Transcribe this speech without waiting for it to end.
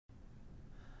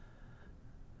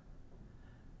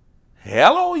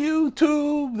Hello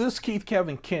YouTube, this is Keith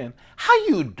Kevin Ken. How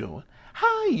you doing?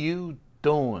 How you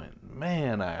doing?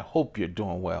 Man, I hope you're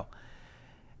doing well.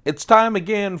 It's time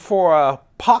again for a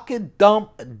pocket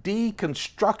dump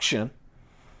deconstruction.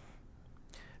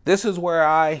 This is where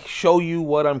I show you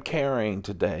what I'm carrying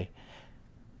today.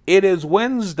 It is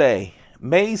Wednesday,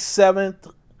 May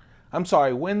 7th.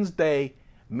 Wednesday,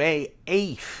 May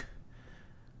 8th.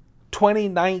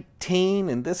 2019,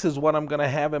 and this is what I'm going to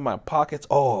have in my pockets.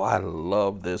 Oh, I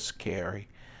love this carry.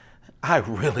 I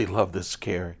really love this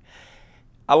carry.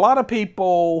 A lot of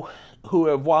people who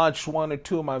have watched one or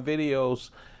two of my videos,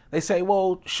 they say,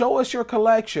 well, show us your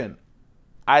collection.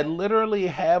 I literally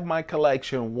have my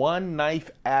collection one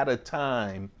knife at a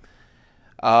time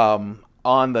on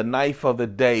the Knife of the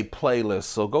Day playlist,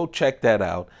 so go check that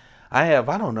out. I have,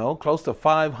 I don't know, close to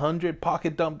 500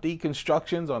 pocket dump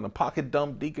deconstructions on the pocket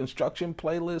dump deconstruction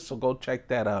playlist, so go check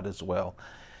that out as well.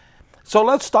 So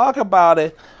let's talk about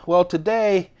it. Well,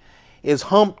 today is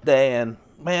hump day, and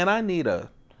man, I've needed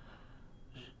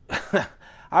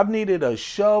a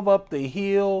shove up the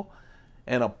hill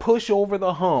and a push over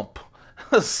the hump.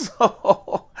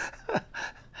 So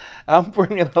I'm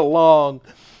bringing along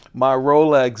my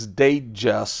Rolex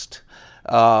Datejust.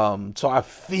 So I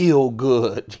feel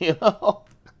good, you know.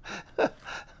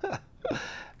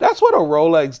 That's what a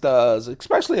Rolex does,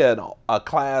 especially a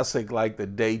classic like the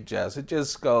Datejust. It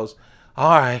just goes,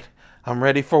 all right, I'm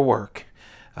ready for work.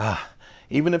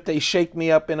 Even if they shake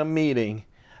me up in a meeting,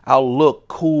 I'll look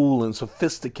cool and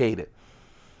sophisticated.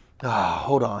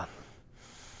 Hold on.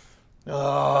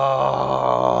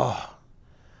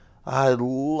 I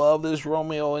love this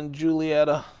Romeo and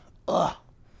Julieta.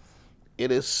 It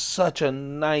is such a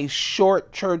nice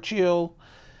short Churchill.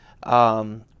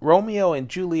 Romeo and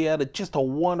Julieta, just a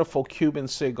wonderful Cuban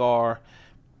cigar.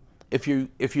 If you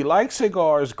like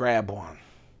cigars, grab one.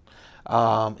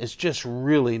 It's just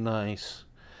really nice.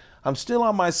 I'm still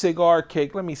on my cigar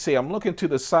kick. Let me see. I'm looking to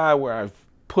the side where I've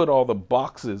put all the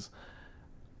boxes.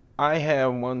 I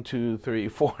have 1, 2, 3,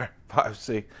 4, 5,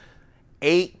 6,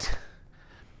 8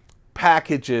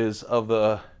 packages of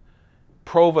the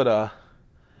Provida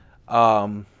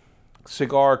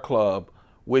Cigar Club,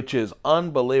 which is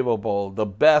unbelievable. The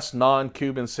best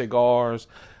non-Cuban cigars,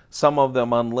 some of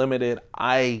them unlimited.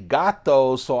 I got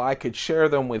those so I could share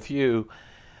them with you,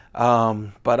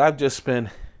 but I've just been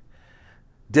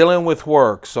dealing with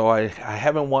work, so I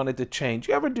haven't wanted to change.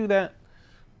 You ever do that?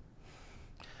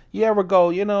 You ever go,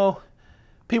 you know,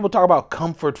 people talk about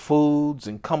comfort foods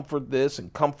and comfort this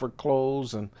and comfort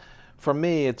clothes, and for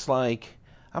me it's like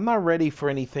I'm not ready for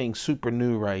anything super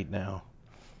new right now.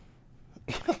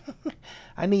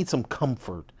 I need some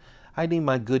comfort. I need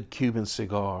my good Cuban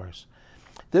cigars.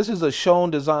 This is a Shown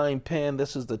Design pen.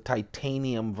 This is the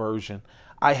titanium version.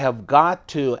 I have got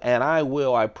to, and I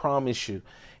will, I promise you.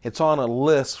 It's on a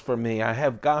list for me. I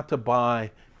have got to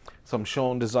buy some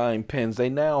Shown Design pens. They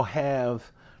now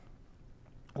have,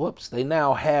 they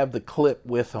now have the clip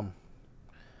with them.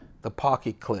 The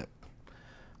pocket clip.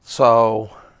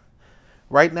 So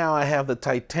right now I have the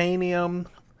titanium,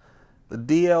 the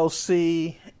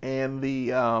DLC, and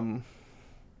the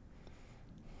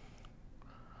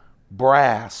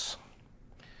brass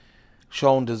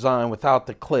Shown Design without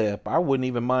the clip. I wouldn't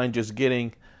even mind just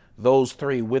getting those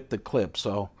three with the clip.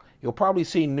 So you'll probably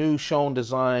see new Shown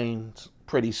Designs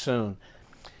pretty soon.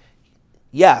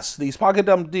 Yes, these pocket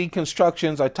dump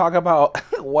deconstructions, I talk about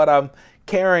what I'm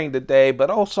carrying today, but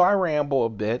also I ramble a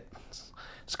bit.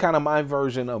 It's kind of my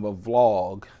version of a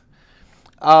vlog.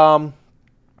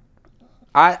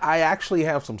 I actually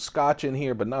have some scotch in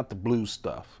here, but not the blue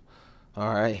stuff.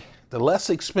 All right. The less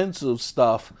expensive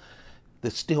stuff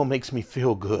that still makes me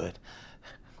feel good.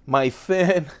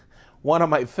 One of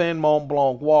my thin Mont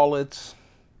Blanc wallets.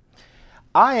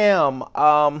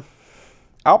 I'll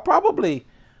probably,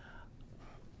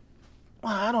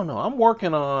 I don't know. I'm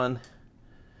working on,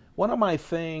 one of my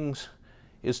things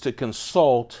is to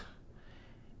consult.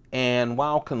 And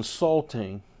while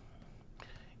consulting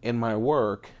in my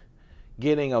work,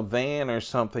 getting a van or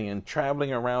something and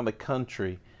traveling around the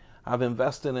country, I've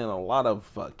invested in a lot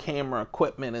of camera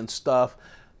equipment and stuff.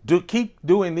 Keep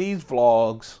doing these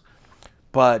vlogs,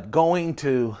 but going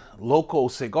to local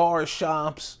cigar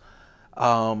shops,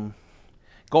 going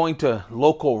to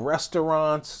local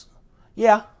restaurants,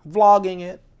 yeah, vlogging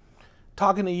it,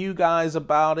 talking to you guys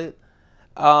about it.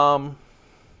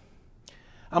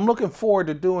 I'm looking forward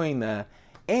to doing that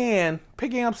and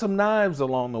picking up some knives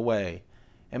along the way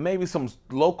and maybe some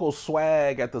local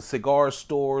swag at the cigar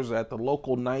stores, at the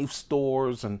local knife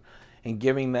stores, and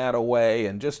giving that away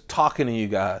and just talking to you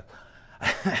guys.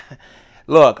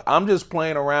 Look, I'm just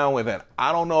playing around with it.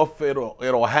 I don't know if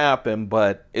it'll happen,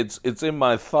 but it's in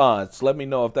my thoughts. Let me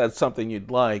know if that's something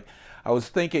you'd like. I was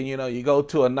thinking, you go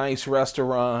to a nice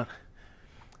restaurant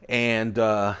and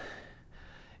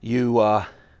you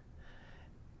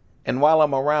and while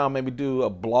I'm around, maybe do a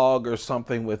blog or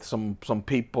something with some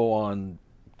people on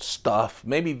stuff.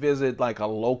 Maybe visit like a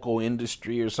local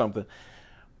industry or something.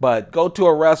 But go to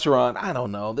a restaurant. I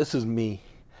don't know. This is me.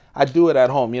 I do it at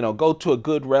home. Go to a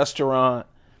good restaurant,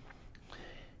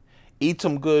 eat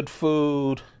some good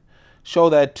food, show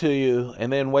that to you,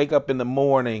 and then wake up in the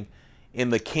morning in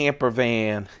the camper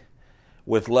van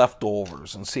with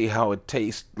leftovers and see how it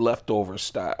tastes leftover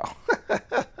style.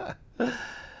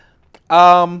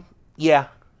 Yeah,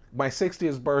 my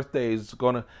 60th birthday is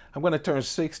I'm gonna turn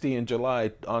 60 in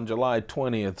July, on July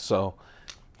 20th. So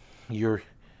your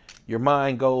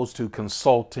mind goes to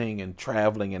consulting and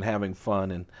traveling and having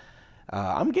fun, and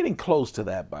I'm getting close to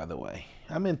that, by the way.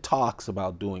 I'm in talks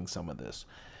about doing some of this.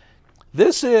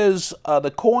 This is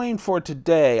the coin for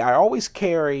today. I always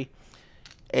carry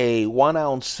a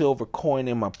 1-ounce silver coin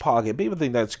in my pocket. People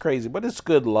think that's crazy, but it's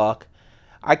good luck.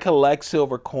 I collect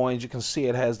silver coins. You can see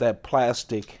it has that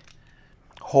plastic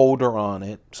holder on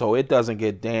it so it doesn't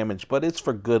get damaged, but it's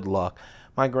for good luck.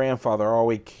 My grandfather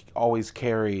always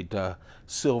carried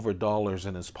silver dollars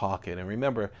in his pocket. And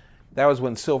remember, that was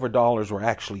when silver dollars were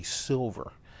actually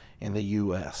silver in the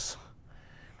U.S.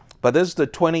 But this is the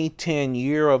 2010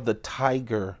 Year of the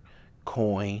Tiger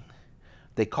coin.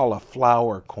 They call a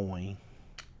flower coin.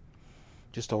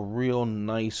 Just a real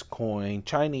nice coin,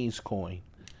 Chinese coin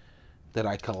that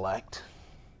I collect.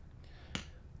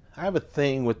 I have a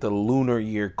thing with the lunar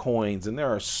year coins, and there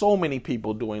are so many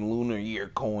people doing lunar year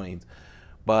coins.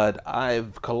 But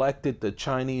I've collected the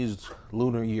Chinese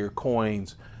lunar year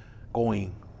coins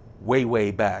going way,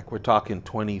 way back. We're talking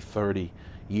 20, 30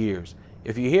 years.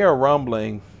 If you hear a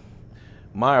rumbling,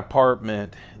 my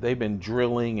apartment, they've been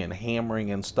drilling and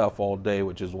hammering and stuff all day,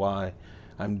 which is why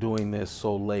I'm doing this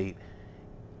so late.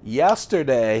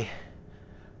 Yesterday,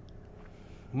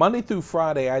 Monday through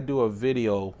Friday, I do a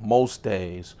video most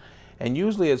days, and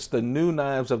usually it's the new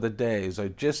knives of the days. I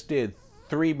just did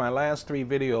my last 3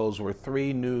 videos were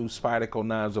 3 new Spyderco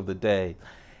knives of the day,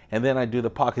 and then I do the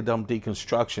pocket dump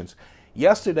deconstructions.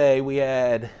 Yesterday, we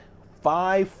had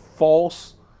 5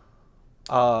 false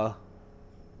fire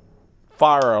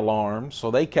alarms,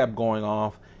 so they kept going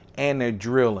off, and they're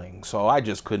drilling, so I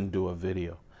just couldn't do a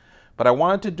video. But I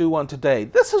wanted to do one today.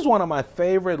 This is one of my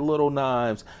favorite little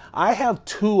knives. I have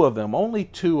 2 of them, only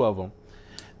 2 of them.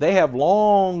 They have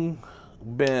long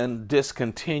been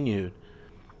discontinued.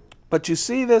 But you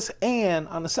see this, and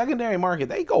on the secondary market,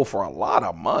 they go for a lot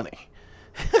of money.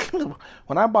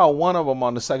 When I bought one of them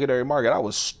on the secondary market, I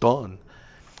was stunned.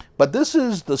 But this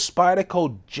is the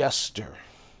Spyderco Jester.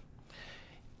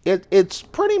 It's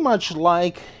pretty much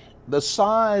like, the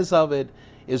size of it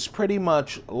is pretty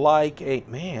much like a,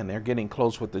 man, they're getting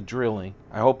close with the drilling.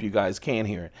 I hope you guys can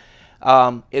hear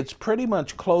it. It's pretty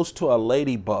much close to a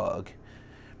ladybug.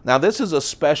 Now this is a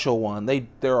special one.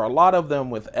 There are a lot of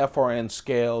them with FRN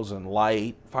scales and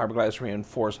light fiberglass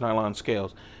reinforced nylon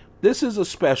scales. This is a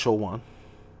special one.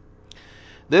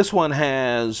 This one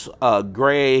has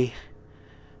gray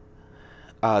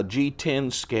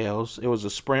G10 scales. It was a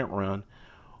sprint run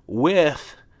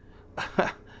with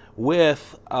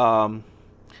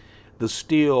the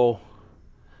steel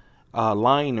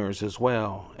liners as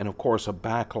well, and of course a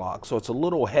backlock. So it's a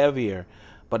little heavier,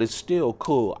 but it's still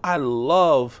cool. I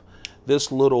love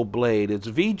this little blade. It's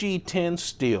VG10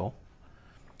 steel.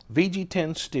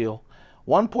 VG10 steel,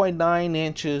 1.9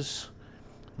 inches.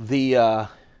 The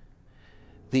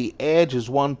edge is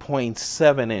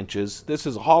 1.7 inches. This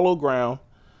is hollow ground,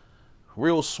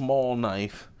 real small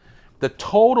knife. The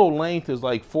total length is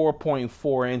like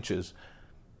 4.4 inches.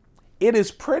 It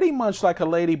is pretty much like a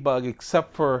ladybug,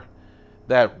 except for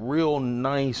that real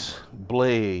nice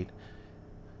blade.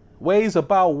 Weighs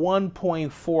about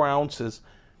 1.4 ounces.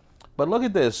 But look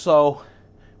at this. So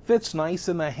fits nice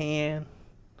in the hand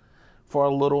for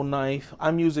a little knife.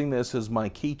 I'm using this as my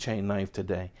keychain knife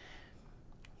today.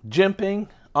 Jimping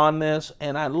on this,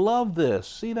 and I love this.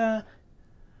 See that?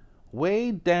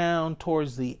 Way down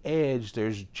towards the edge,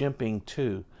 there's jimping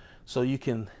too. So you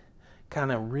can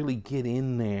kind of really get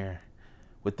in there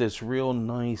with this real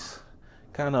nice,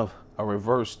 kind of a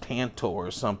reverse tanto or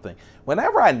something.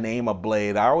 Whenever I name a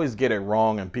blade, I always get it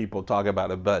wrong and people talk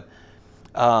about it, but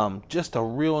just a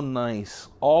real nice,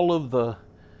 all of the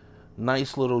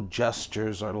nice little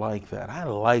gestures are like that. I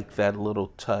like that little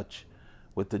touch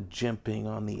with the jimping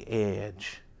on the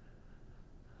edge.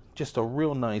 Just a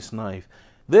real nice knife.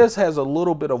 This has a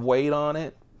little bit of weight on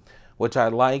it, which I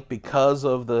like because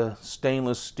of the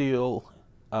stainless steel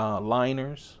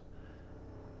liners.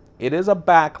 It is a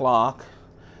back lock.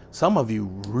 Some of you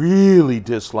really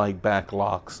dislike back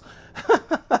locks.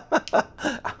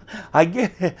 I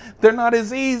get it. They're not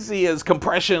as easy as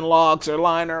compression locks or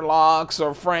liner locks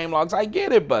or frame locks. I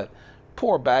get it, but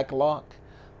poor back lock.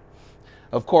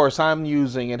 Of course, I'm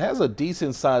using, it has a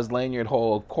decent sized lanyard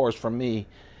hole. Of course, for me,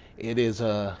 it is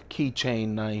a keychain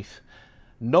knife.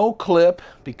 No clip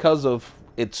because of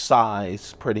its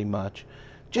size, pretty much.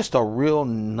 Just a real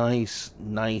nice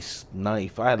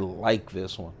knife. I like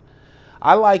this one.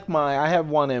 I have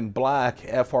one in black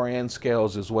FRN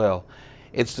scales as well.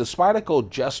 It's the Spyderco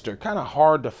Jester, kind of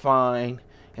hard to find,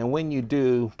 and when you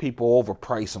do, people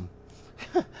overprice them.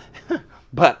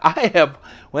 But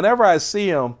whenever I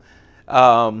see them,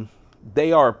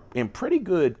 they are in pretty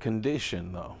good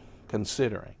condition, though,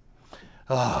 considering.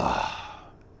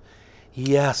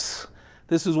 Yes,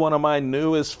 this is one of my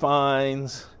newest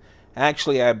finds.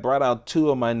 Actually, I brought out two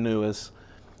of my newest.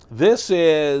 This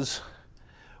is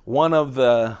one of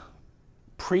the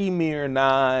premier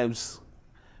knives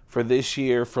for this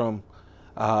year from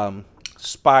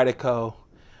Spyderco.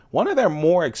 One of their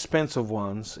more expensive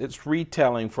ones. It's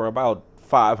retailing for about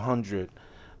 $500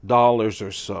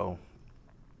 or so.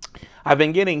 I've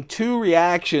been getting two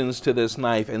reactions to this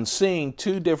knife and seeing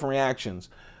two different reactions.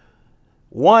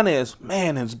 One is,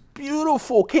 man, it's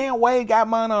beautiful, can't wait, got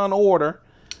mine on order.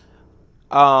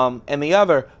 And the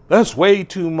other, that's way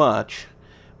too much.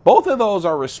 Both of those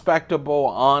are respectable,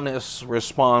 honest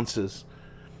responses.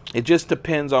 It just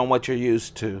depends on what you're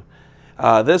used to.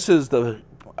 This is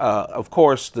of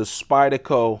course, the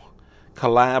Spyderco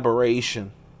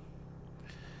collaboration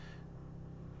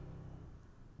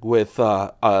with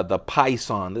the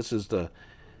Paysan. This is the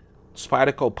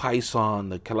Spyderco Paysan,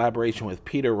 the collaboration with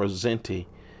Peter Rosenti.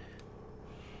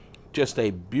 Just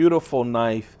a beautiful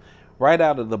knife right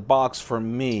out of the box for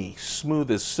me, smooth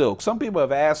as silk. Some people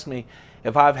have asked me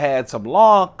if I've had some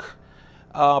lock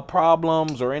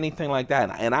problems or anything like that,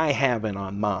 and I haven't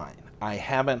on mine. I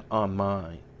haven't on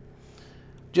mine.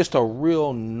 Just a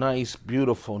real nice,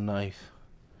 beautiful knife.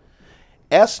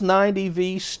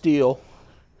 S90V steel,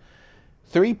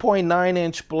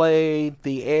 3.9-inch blade.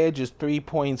 The edge is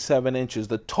 3.7 inches.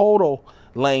 The total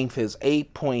length is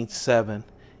 8.7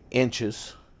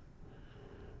 inches.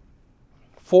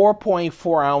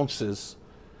 4.4 ounces.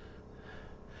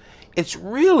 It's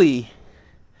really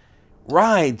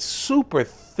rides super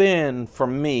thin for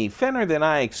me, thinner than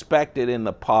I expected in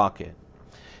the pocket.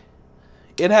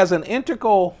 It has an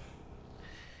integral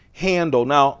handle.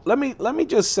 Now, let me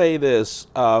just say this: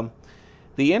 the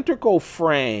integral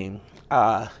frame.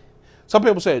 Some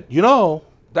people say, you know,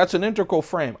 that's an integral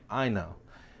frame. I know.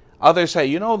 Others say,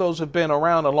 you know, those have been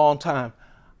around a long time.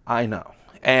 I know.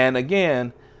 And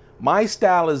again, my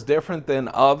style is different than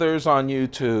others on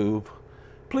YouTube.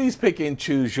 Please pick and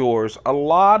choose yours. A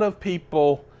lot of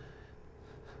people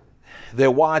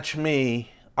that watch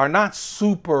me are not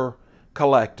super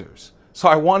collectors. So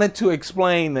I wanted to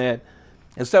explain that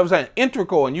instead of saying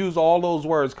integral and use all those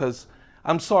words, because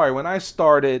I'm sorry, when I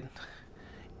started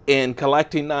in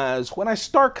collecting knives, when I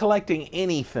start collecting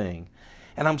anything,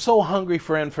 and I'm so hungry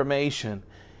for information,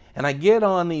 and I get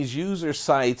on these user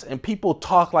sites and people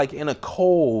talk like in a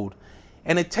code,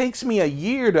 and it takes me a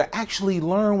year to actually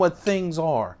learn what things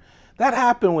are. That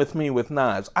happened with me with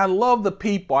knives. I love the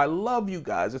people. I love you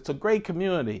guys. It's a great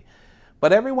community.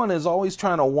 But everyone is always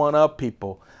trying to one-up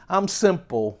people. I'm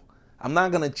simple. I'm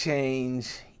not going to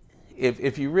change.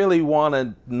 If you really want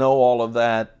to know all of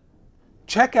that,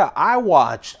 check out, I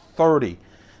watch 30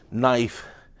 knife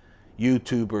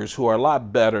YouTubers who are a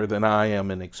lot better than I am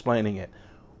in explaining it.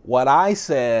 What I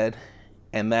said,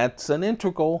 and that's an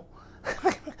integral,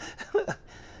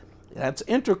 that's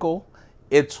integral,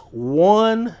 it's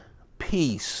one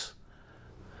piece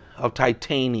of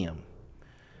titanium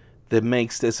that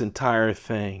makes this entire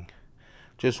thing.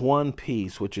 Just one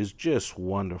piece, which is just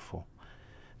wonderful.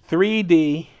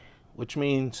 3D, which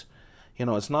means, you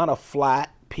know, it's not a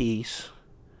flat piece.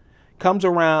 Comes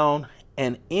around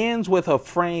and ends with a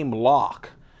frame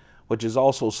lock, which is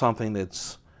also something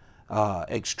that's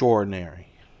extraordinary.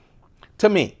 To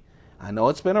me. I know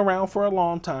it's been around for a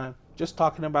long time. Just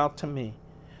talking about to me.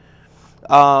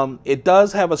 It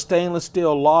does have a stainless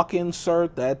steel lock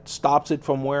insert that stops it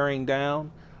from wearing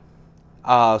down.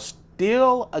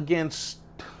 Steel against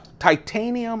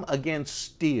titanium against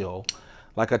steel,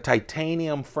 like a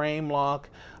titanium frame lock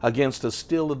against the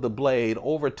steel of the blade.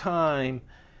 Over time,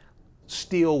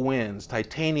 steel wins.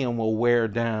 Titanium will wear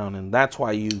down, and that's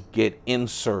why you get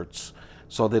inserts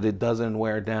so that it doesn't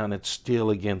wear down. It's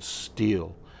steel against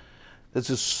steel. This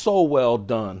is so well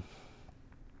done.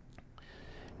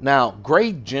 Now,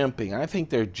 great jimping. I think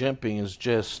their jimping is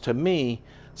just, to me,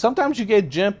 sometimes you get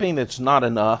jimping that's not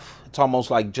enough. It's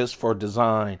almost like just for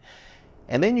design.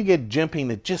 And then you get jimping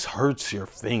that just hurts your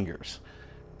fingers.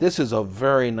 This is a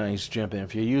very nice jimping.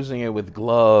 If you're using it with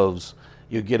gloves,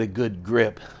 you get a good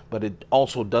grip, but it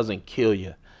also doesn't kill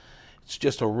you. It's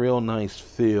just a real nice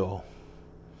feel.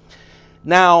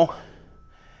 Now,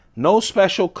 no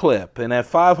special clip. And at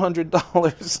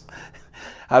 $500,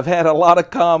 I've had a lot of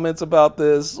comments about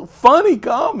this. Funny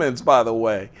comments, by the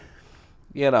way.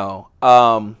 You know,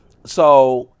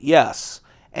 so yes.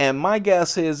 And my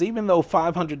guess is, even though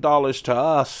 $500 to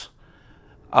us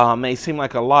may seem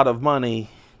like a lot of money,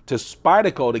 to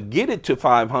Spyderco, to get it to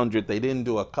 $500, they didn't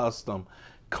do a custom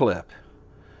clip,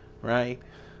 right?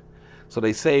 So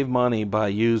they save money by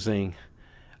using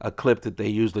a clip that they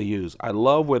usually use. I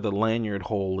love where the lanyard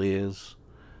hole is.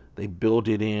 They build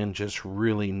it in just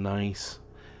really nice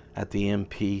at the end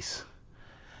piece.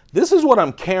 This is what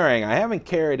I'm carrying. I haven't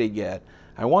carried it yet.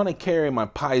 I want to carry my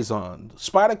Paysan.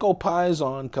 Spyderco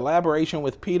Paysan, collaboration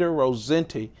with Peter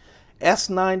Rosenti.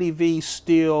 S90V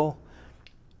steel.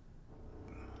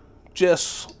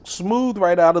 Just smooth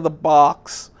right out of the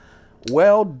box.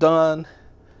 Well done.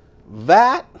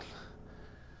 That,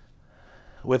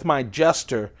 with my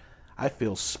Jester, I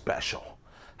feel special.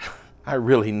 I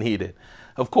really need it.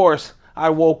 Of course,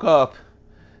 I woke up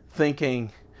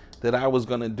thinking that I was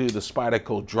going to do the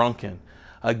Spyderco Drunken.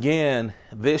 Again,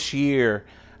 this year,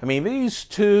 I mean, these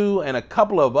two and a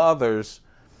couple of others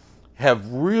have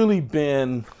really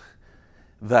been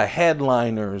the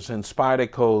headliners in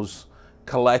Spyderco's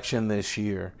collection this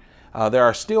year. There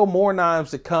are still more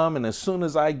knives to come, and as soon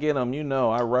as I get them, you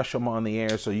know, I rush them on the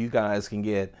air so you guys can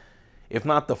get, if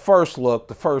not the first look,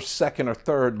 the first, second, or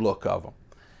third look of them.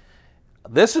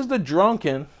 This is the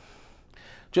Drunken.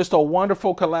 Just a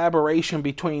wonderful collaboration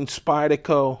between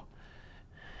Spyderco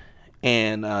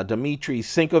and Dmitry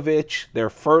Sinkovich, their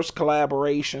first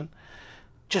collaboration.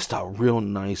 Just a real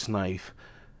nice knife.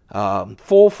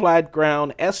 Full flat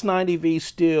ground, S90V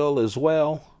steel as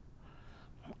well.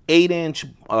 8-inch,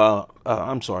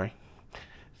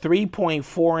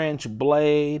 3.4-inch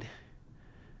blade.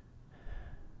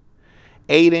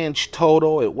 8-inch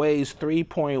total. It weighs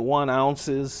 3.1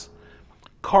 ounces.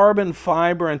 Carbon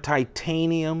fiber and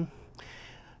titanium.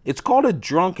 It's called a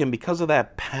Drunken because of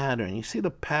that pattern. You see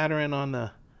the pattern on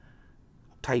the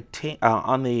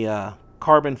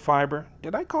carbon fiber?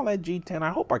 Did I call that G10? I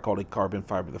hope I called it carbon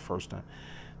fiber the first time.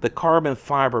 The carbon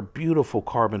fiber, beautiful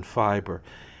carbon fiber.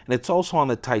 And it's also on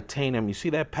the titanium. You see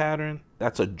that pattern?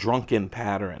 That's a Drunken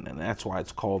pattern, and that's why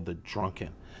it's called the Drunken.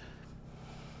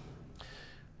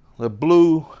 The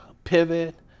blue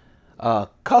pivot,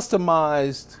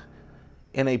 customized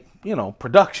in a, you know,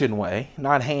 production way,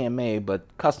 not handmade,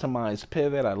 but customized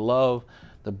pivot. I love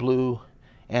the blue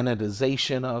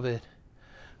anodization of it.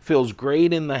 Feels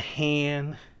great in the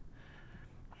hand.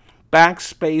 Back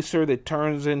spacer that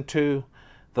turns into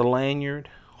the lanyard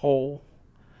hole.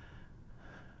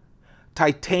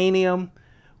 Titanium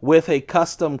with a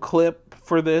custom clip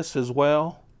for this as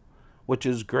well, which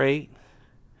is great.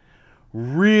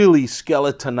 Really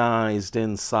skeletonized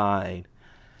inside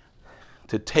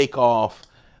to take off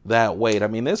that weight. I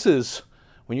mean, this is,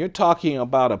 when you're talking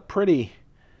about a pretty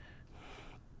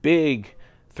big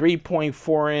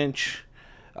 3.4-inch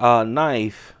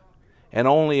knife, and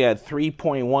only at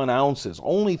 3.1 ounces,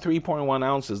 only 3.1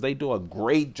 ounces, they do a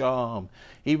great job.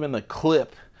 Even the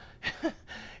clip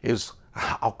is,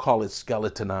 I'll call it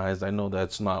skeletonized. I know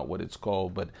that's not what it's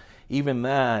called, but even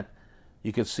that,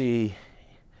 you can see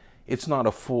it's not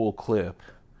a full clip.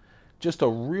 Just a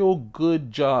real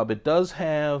good job. It does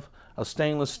have a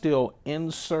stainless steel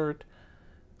insert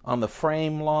on the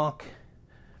frame lock.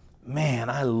 Man,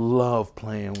 I love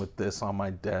playing with this on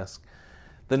my desk.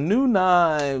 The new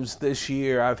knives this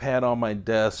year I've had on my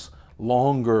desk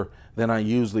longer than I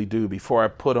usually do before I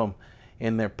put them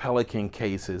in their Pelican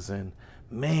cases. And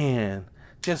man,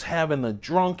 just having the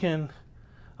Drunken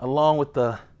along with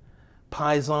the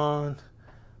Paysan,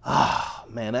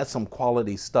 man, that's some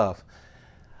quality stuff.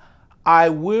 I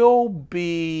will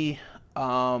be,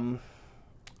 I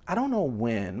don't know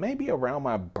when, maybe around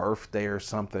my birthday or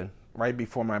something, right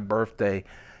before my birthday.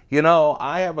 You know,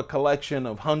 I have a collection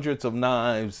of hundreds of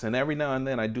knives, and every now and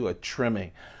then I do a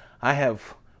trimming. I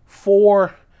have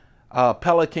 4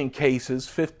 Pelican cases,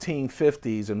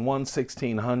 1550s and 1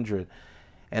 1600.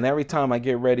 And every time I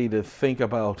get ready to think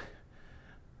about,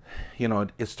 you know,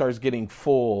 it starts getting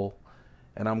full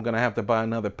and I'm going to have to buy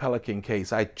another Pelican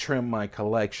case, I trim my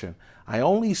collection. I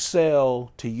only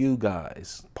sell to you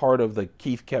guys, part of the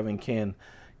Keith Kevin Ken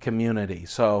community.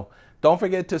 So don't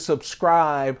forget to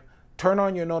subscribe Turn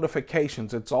on your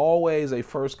notifications. It's always a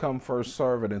first come, first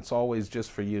serve, and it's always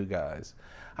just for you guys.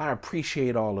 I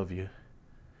appreciate all of you.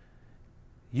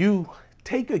 You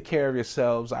take good care of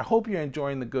yourselves. I hope you're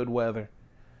enjoying the good weather.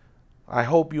 I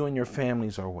hope you and your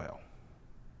families are well.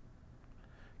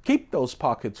 Keep those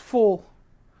pockets full.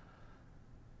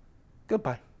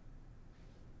 Goodbye.